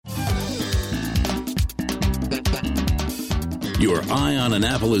Your Eye on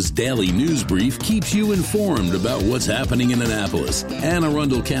Annapolis daily news brief keeps you informed about what's happening in Annapolis, Anne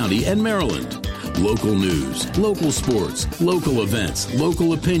Arundel County, and Maryland. Local news, local sports, local events,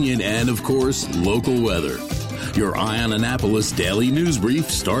 local opinion, and, of course, local weather. Your Eye on Annapolis daily news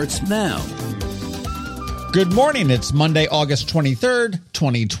brief starts now. Good morning. It's Monday, August 23rd,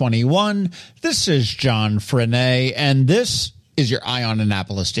 2021. This is John Frenaye, and this is your Eye on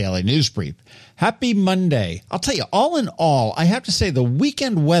Annapolis daily news brief. Happy Monday. I'll tell you, all in all, I have to say the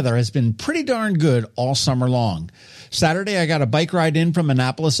weekend weather has been pretty darn good all summer long. Saturday, I got a bike ride in from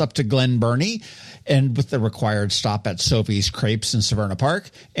Annapolis up to Glen Burnie, and with the required stop at Sophie's Crepes in Severna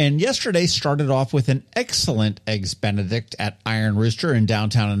Park. And yesterday started off with an excellent Eggs Benedict at Iron Rooster in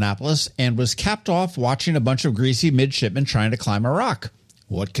downtown Annapolis, and was capped off watching a bunch of greasy midshipmen trying to climb a rock.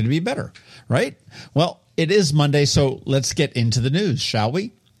 What could be better, right? Well, it is Monday, so let's get into the news, shall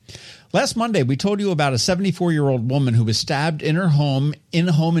we? Last Monday, we told you about a 74-year-old woman who was stabbed in her home in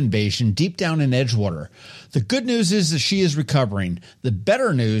a home invasion deep down in Edgewater. The good news is that she is recovering. The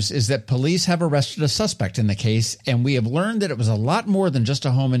better news is that police have arrested a suspect in the case, and we have learned that it was a lot more than just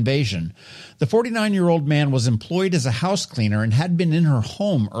a home invasion. The 49-year-old man was employed as a house cleaner and had been in her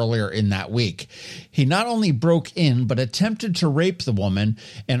home earlier in that week. He not only broke in, but attempted to rape the woman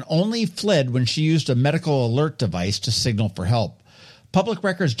and only fled when she used a medical alert device to signal for help. Public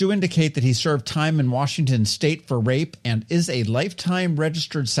records do indicate that he served time in Washington state for rape and is a lifetime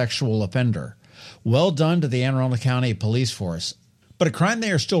registered sexual offender. Well done to the Anne Arundel County Police Force. But a crime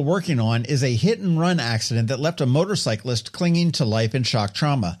they are still working on is a hit-and-run accident that left a motorcyclist clinging to life in shock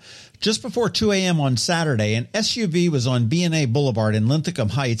trauma. Just before 2 a.m. on Saturday, an SUV was on B&A Boulevard in Linthicum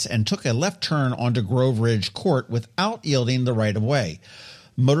Heights and took a left turn onto Grove Ridge Court without yielding the right-of-way.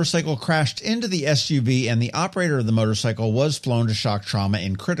 Motorcycle crashed into the SUV, and the operator of the motorcycle was flown to shock trauma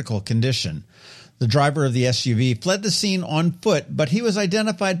in critical condition. The driver of the SUV fled the scene on foot, but he was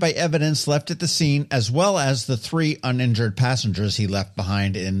identified by evidence left at the scene, as well as the 3 uninjured passengers he left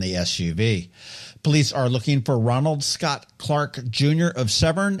behind in the SUV. Police are looking for Ronald Scott Clark Jr. of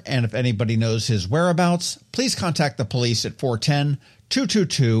Severn, and if anybody knows his whereabouts, please contact the police at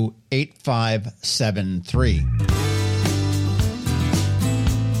 410-222-8573.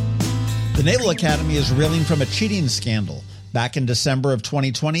 The Naval Academy is reeling from a cheating scandal. Back in December of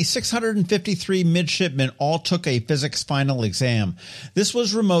 2020, 653 midshipmen all took a physics final exam. This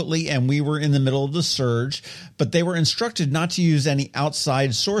was remotely, and we were in the middle of the surge, but they were instructed not to use any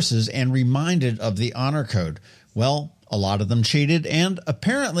outside sources and reminded of the honor code. Well, a lot of them cheated and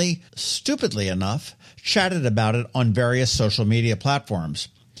apparently, stupidly enough, chatted about it on various social media platforms.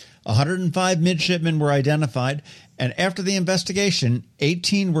 105 midshipmen were identified, and after the investigation,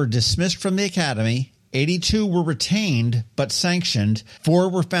 18 were dismissed from the academy, 82 were retained but sanctioned, 4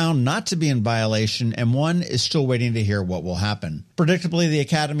 were found not to be in violation, and 1 is still waiting to hear what will happen. Predictably, the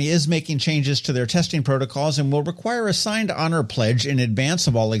academy is making changes to their testing protocols and will require a signed honor pledge in advance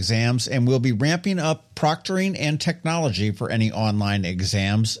of all exams, and will be ramping up proctoring and technology for any online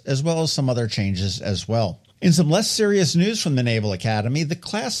exams, as well as some other changes as well. In some less serious news from the Naval Academy, the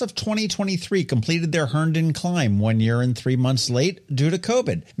class of 2023 completed their Herndon climb 1 year and 3 months late due to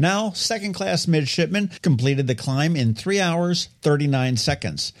COVID. Now, second-class midshipmen completed the climb in 3 hours, 39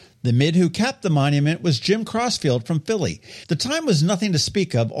 seconds. The mid who capped the monument was Jim Crossfield from Philly. The time was nothing to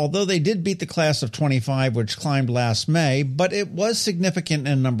speak of, although they did beat the class of 25, which climbed last May, but it was significant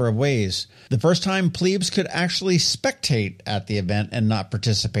in a number of ways. The first time plebes could actually spectate at the event and not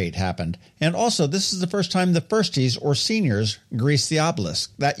participate happened. And also, this is the first time the firsties or seniors greased the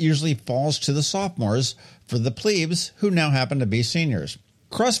obelisk. That usually falls to the sophomores for the plebes, who now happen to be seniors.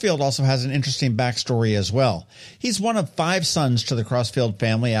 Crossfield also has an interesting backstory as well. He's one of 5 sons to the Crossfield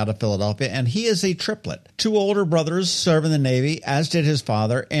family out of Philadelphia, and he is a triplet. 2 older brothers serve in the Navy, as did his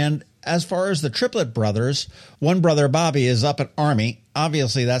father, and as far as the triplet brothers, one brother, Bobby, is up at Army.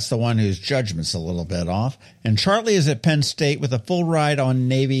 Obviously, that's the one whose judgment's a little bit off. And Charlie is at Penn State with a full ride on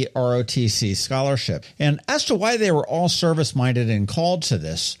Navy ROTC scholarship. And as to why they were all service-minded and called to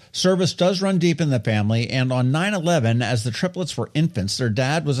this, service does run deep in the family. And on 9/11, as the triplets were infants, their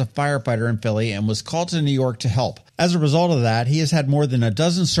dad was a firefighter in Philly and was called to New York to help. As a result of that, he has had more than a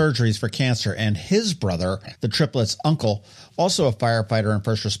dozen surgeries for cancer. And his brother, the triplets' uncle, also a firefighter and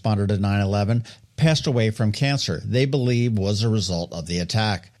first responder to 9/11, passed away from cancer they believe was a result of the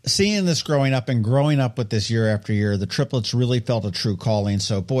attack. Seeing this growing up with this year after year, the triplets really felt a true calling.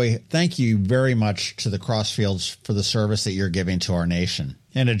 So, boy, thank you very much to the Crossfields for the service that you're giving to our nation.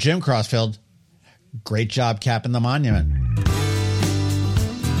 And to Jim Crossfield, great job capping the monument.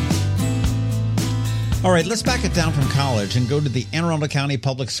 All right, let's back it down from college and go to the Anne Arundel County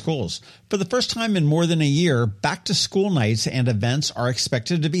Public Schools. For the first time in more than a year, back-to-school nights and events are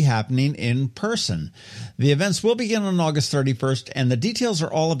expected to be happening in person. The events will begin on August 31st, and the details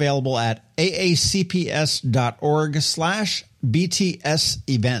are all available at aacps.org/BTS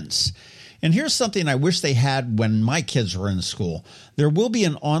events. And here's something I wish they had when my kids were in school. There will be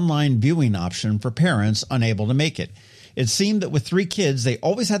an online viewing option for parents unable to make it. It seemed that with 3 kids, they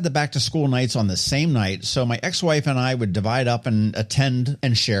always had the back-to-school nights on the same night, so my ex-wife and I would divide up and attend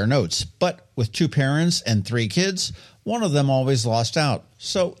and share notes. But with 2 parents and 3 kids, one of them always lost out.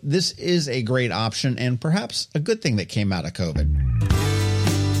 So this is a great option and perhaps a good thing that came out of COVID.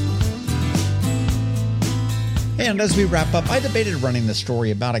 And as we wrap up, I debated running the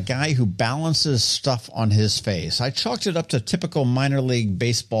story about a guy who balances stuff on his face. I chalked it up to typical minor league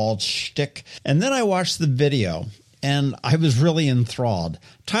baseball shtick, and then I watched the video, and I was really enthralled.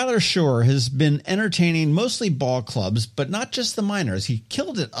 Tyler Shore has been entertaining mostly ball clubs, but not just the minors. He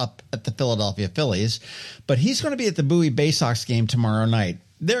killed it up at the Philadelphia Phillies, but he's going to be at the Bowie Baysox game tomorrow night.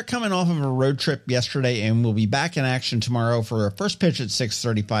 They're coming off of a road trip yesterday and will be back in action tomorrow for a first pitch at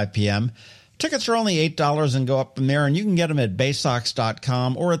 6:35 p.m. Tickets are only $8 and go up from there, and you can get them at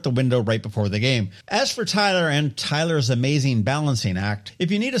Baysox.com or at the window right before the game. As for Tyler and Tyler's amazing balancing act,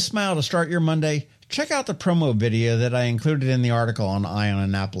 if you need a smile to start your Monday, check out the promo video that I included in the article on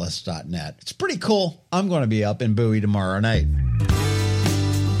eyeonannapolis.net. It's pretty cool. I'm going to be up in Bowie tomorrow night.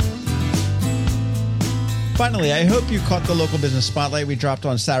 Finally, I hope you caught the local business spotlight we dropped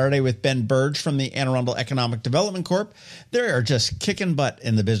on Saturday with Ben Burge from the Anne Arundel Economic Development Corp. They are just kicking butt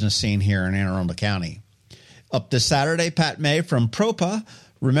in the business scene here in Anne Arundel County. Up this Saturday, Pat May from Propa.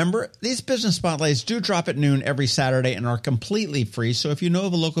 Remember, these business spotlights do drop at noon every Saturday and are completely free, so if you know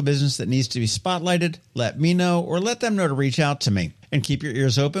of a local business that needs to be spotlighted, let me know or let them know to reach out to me. And keep your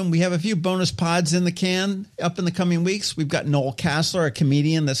ears open. We have a few bonus pods in the can up in the coming weeks. We've got Noel Castler, a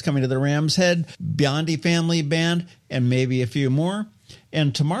comedian that's coming to the Ram's Head, Biondi Family Band, and maybe a few more.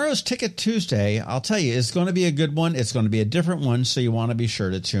 And tomorrow's Ticket Tuesday, I'll tell you, is going to be a good one. It's going to be a different one, so you want to be sure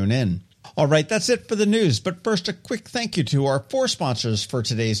to tune in. All right, that's it for the news. But first, a quick thank you to our 4 sponsors for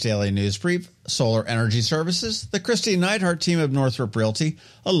today's Daily News Brief: Solar Energy Services, the Christy Neidhart team of Northrop Realty,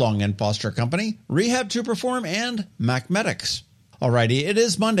 a Long and Foster Company, Rehab to Perform, and MacMedics. Alrighty, it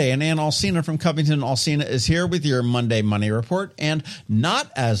is Monday, and Ann Alsina from Covington Alsina is here with your Monday Money Report. And not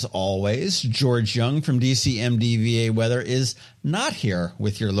as always, George Young from DCMDVA Weather is not here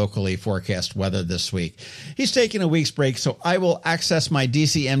with your locally forecast weather this week. He's taking a week's break, so I will access my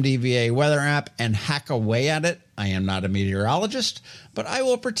DCMDVA Weather app and hack away at it. I am not a meteorologist, but I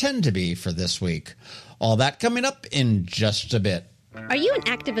will pretend to be for this week. All that coming up in just a bit. Are you an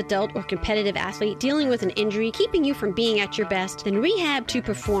active adult or competitive athlete dealing with an injury keeping you from being at your best? Then Rehab to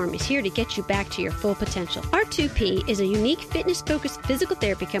Perform is here to get you back to your full potential. R2P is a unique fitness-focused physical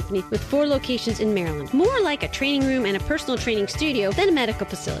therapy company with 4 locations in Maryland. More like a training room and a personal training studio than a medical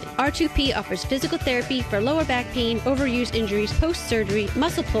facility. R2P offers physical therapy for lower back pain, overuse injuries, post-surgery,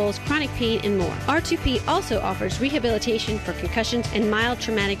 muscle pulls, chronic pain, and more. R2P also offers rehabilitation for concussions and mild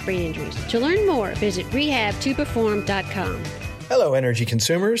traumatic brain injuries. To learn more, visit rehabtoperform.com. Hello, energy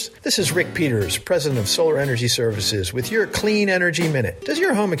consumers. This is Rick Peters, president of Solar Energy Services, with your Clean Energy Minute. Does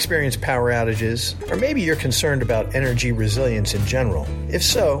your home experience power outages? Or maybe you're concerned about energy resilience in general? If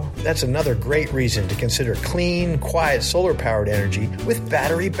so, that's another great reason to consider clean, quiet solar-powered energy with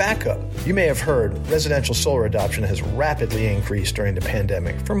battery backup. You may have heard residential solar adoption has rapidly increased during the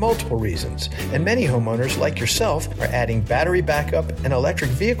pandemic for multiple reasons, and many homeowners, like yourself, are adding battery backup and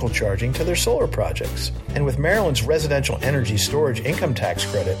electric vehicle charging to their solar projects. And with Maryland's residential energy storage income tax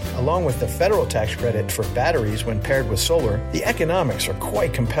credit, along with the federal tax credit for batteries when paired with solar, the economics are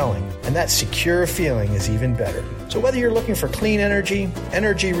quite compelling, and that secure feeling is even better. So whether you're looking for clean energy,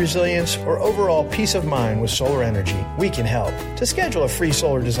 energy resilience, or overall peace of mind with solar energy, we can help. To schedule a free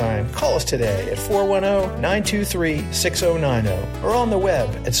solar design, call us today at 410-923-6090 or on the web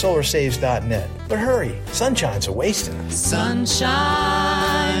at solarsaves.net. But hurry, sunshine's a-wasting.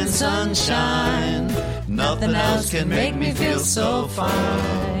 Sunshine, sunshine, nothing else can make me feel so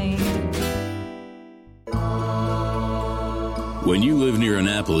fine. When you live near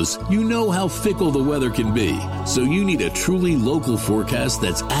Annapolis, you know how fickle the weather can be. So you need a truly local forecast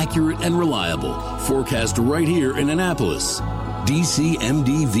that's accurate and reliable. Forecast right here in Annapolis.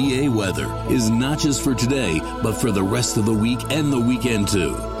 DCMDVA Weather is not just for today, but for the rest of the week and the weekend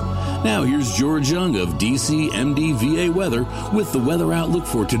too. Now here's George Young of DCMDVA Weather with the weather outlook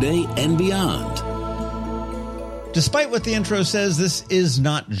for today and beyond. Despite what the intro says, this is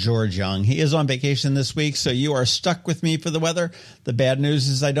not George Young. He is on vacation this week, so you are stuck with me for the weather. The bad news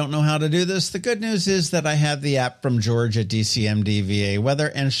is I don't know how to do this. The good news is that I have the app from George at DCMD VA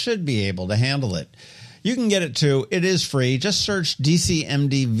Weather and should be able to handle it. You can get it too. It is free. Just search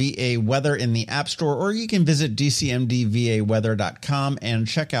DCMD VA Weather in the App Store, or you can visit DCMDVAweather.com and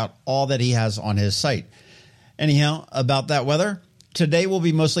check out all that he has on his site. Anyhow, about that weather, today will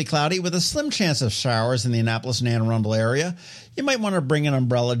be mostly cloudy with a slim chance of showers in the Annapolis and Anne Arundel area. You might want to bring an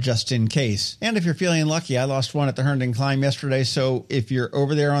umbrella just in case. And if you're feeling lucky, I lost one at the Herndon climb yesterday, so if you're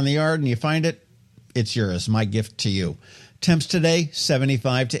over there on the yard and you find it, it's yours. My gift to you. Temps today,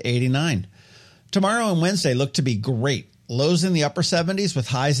 75 to 89. Tomorrow and Wednesday look to be great. Lows in the upper 70s with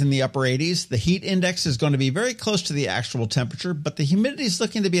highs in the upper 80s. The heat index is going to be very close to the actual temperature, but the humidity is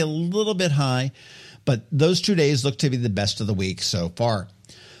looking to be a little bit high. But those 2 days look to be the best of the week so far.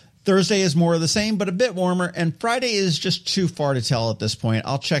 Thursday is more of the same, but a bit warmer, and Friday is just too far to tell at this point.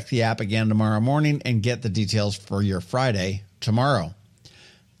 I'll check the app again tomorrow morning and get the details for your Friday tomorrow.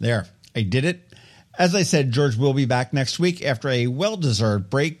 There, I did it. As I said, George will be back next week after a well-deserved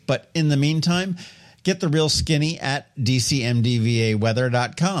break, but in the meantime, get the real skinny at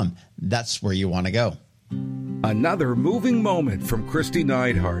DCMDVAweather.com. That's where you want to go. Another moving moment from Christy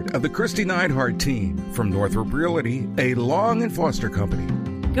Neidhart of the Christy Neidhart team from Northrop Realty, a Long and Foster company.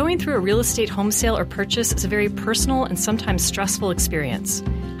 Going through a real estate home sale or purchase is a very personal and sometimes stressful experience.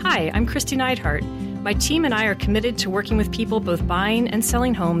 Hi, I'm Christy Neidhart. My team and I are committed to working with people both buying and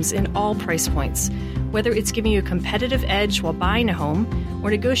selling homes in all price points. Whether it's giving you a competitive edge while buying a home or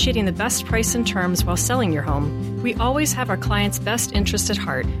negotiating the best price and terms while selling your home, we always have our clients' best interest at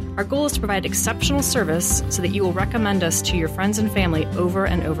heart. Our goal is to provide exceptional service so that you will recommend us to your friends and family over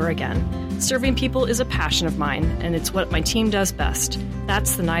and over again. Serving people is a passion of mine, and it's what my team does best.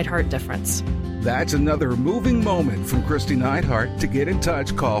 That's the Neidhart difference. That's another moving moment from Christy Neidhart. To get in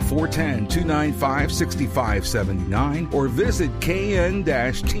touch, call 410-295-6579 or visit kn-team.com.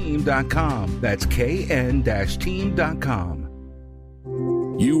 That's kn-team.com.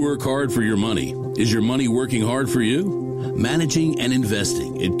 You work hard for your money. Is your money working hard for you? Managing and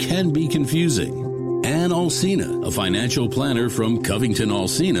investing, it can be confusing. Ann Alsina, a financial planner from Covington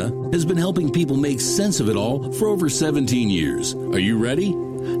Alsina, has been helping people make sense of it all for over 17 years. Are you ready?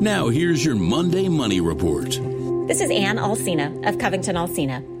 Now, here's your Monday Money Report. This is Ann Alsina of Covington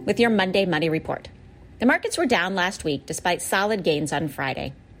Alsina with your Monday Money Report. The markets were down last week despite solid gains on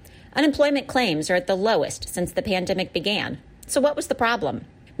Friday. Unemployment claims are at the lowest since the pandemic began. So what was the problem?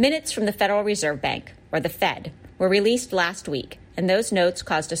 Minutes from the Federal Reserve Bank, or the Fed, were released last week, and those notes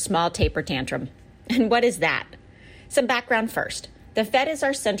caused a small taper tantrum. And what is that? Some background first. The Fed is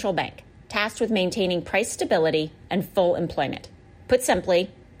our central bank, tasked with maintaining price stability and full employment. Put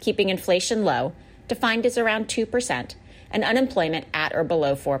simply, keeping inflation low, defined as around 2%, and unemployment at or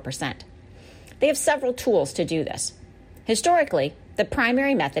below 4%. They have several tools to do this. Historically, the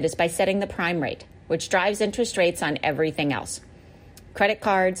primary method is by setting the prime rate, which drives interest rates on everything else: credit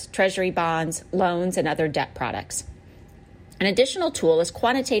cards, treasury bonds, loans, and other debt products. An additional tool is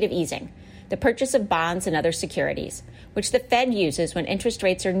quantitative easing, the purchase of bonds and other securities, which the Fed uses when interest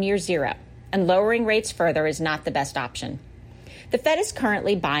rates are near zero, and lowering rates further is not the best option. The Fed is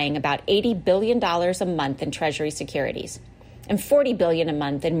currently buying about $80 billion a month in Treasury securities and $40 billion a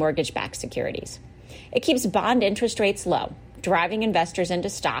month in mortgage-backed securities. It keeps bond interest rates low, driving investors into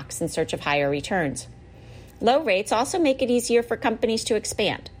stocks in search of higher returns. Low rates also make it easier for companies to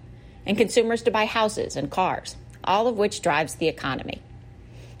expand and consumers to buy houses and cars, all of which drives the economy.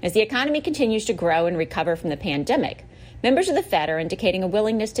 As the economy continues to grow and recover from the pandemic, members of the Fed are indicating a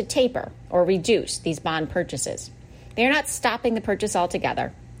willingness to taper or reduce these bond purchases. They are not stopping the purchase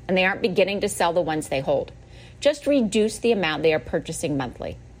altogether, and they aren't beginning to sell the ones they hold. Just reduce the amount they are purchasing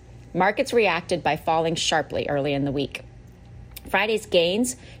monthly. Markets reacted by falling sharply early in the week. Friday's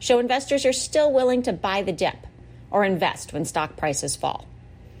gains show investors are still willing to buy the dip or invest when stock prices fall.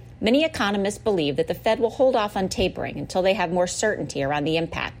 Many economists believe that the Fed will hold off on tapering until they have more certainty around the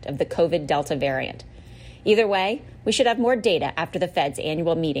impact of the COVID Delta variant. Either way, we should have more data after the Fed's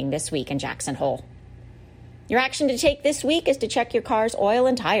annual meeting this week in Jackson Hole. Your action to take this week is to check your car's oil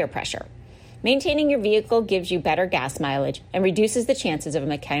and tire pressure. Maintaining your vehicle gives you better gas mileage and reduces the chances of a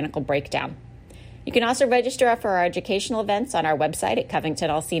mechanical breakdown. You can also register for our educational events on our website at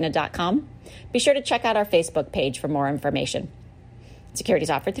covingtonalsina.com. Be sure to check out our Facebook page for more information. Securities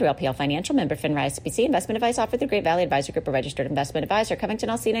offered through LPL Financial, member FINRA SPC. Investment advice offered through Great Valley Advisor Group, a registered investment advisor. Covington,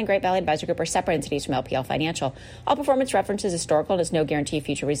 Alsina, and Great Valley Advisor Group are separate entities from LPL Financial. All performance references historical and is no guarantee of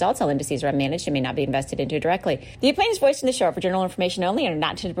future results. All indices are unmanaged and may not be invested into directly. The opinions voiced in the show are for general information only and are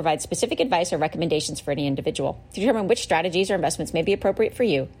not intended to provide specific advice or recommendations for any individual. To determine which strategies or investments may be appropriate for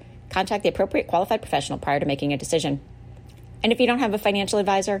you, contact the appropriate qualified professional prior to making a decision. And if you don't have a financial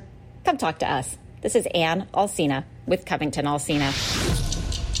advisor, come talk to us. This is Ann Alsina with Covington Alsina.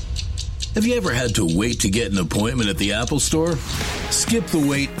 Have you ever had to wait to get an appointment at the Apple Store? Skip the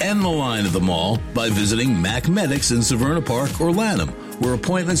wait and the line at the mall by visiting MacMedics in Severna Park or Lanham, where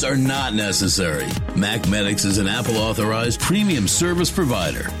appointments are not necessary. MacMedics is an Apple-authorized premium service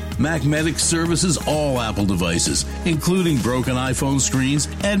provider. MacMedics services all Apple devices, including broken iPhone screens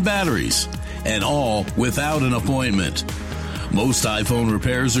and batteries, and all without an appointment. Most iPhone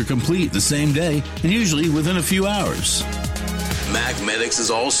repairs are complete the same day and usually within a few hours. MacMedics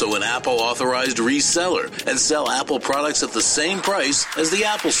is also an Apple-authorized reseller and sell Apple products at the same price as the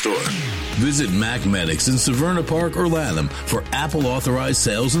Apple Store. Visit MacMedics in Severna Park or Lanham for Apple-authorized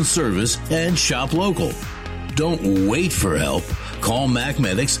sales and service and shop local. Don't wait for help. Call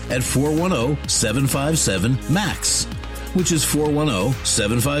MacMedics at 410-757-MAX, which is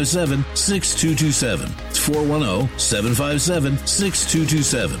 410-757-6227. It's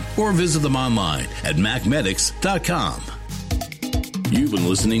 410-757-6227. Or visit them online at macmedics.com. You've been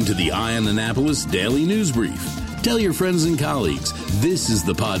listening to the Eye on Annapolis Daily News Brief. Tell your friends and colleagues, this is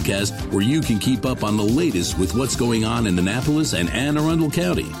the podcast where you can keep up on the latest with what's going on in Annapolis and Anne Arundel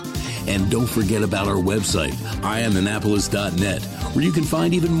County. And don't forget about our website, eyeonannapolis.net, where you can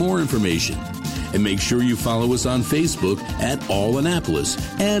find even more information. And make sure you follow us on Facebook at All Annapolis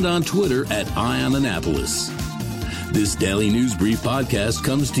and on Twitter at Eye on Annapolis. This Daily News Brief podcast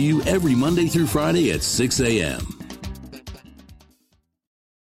comes to you every Monday through Friday at 6 a.m.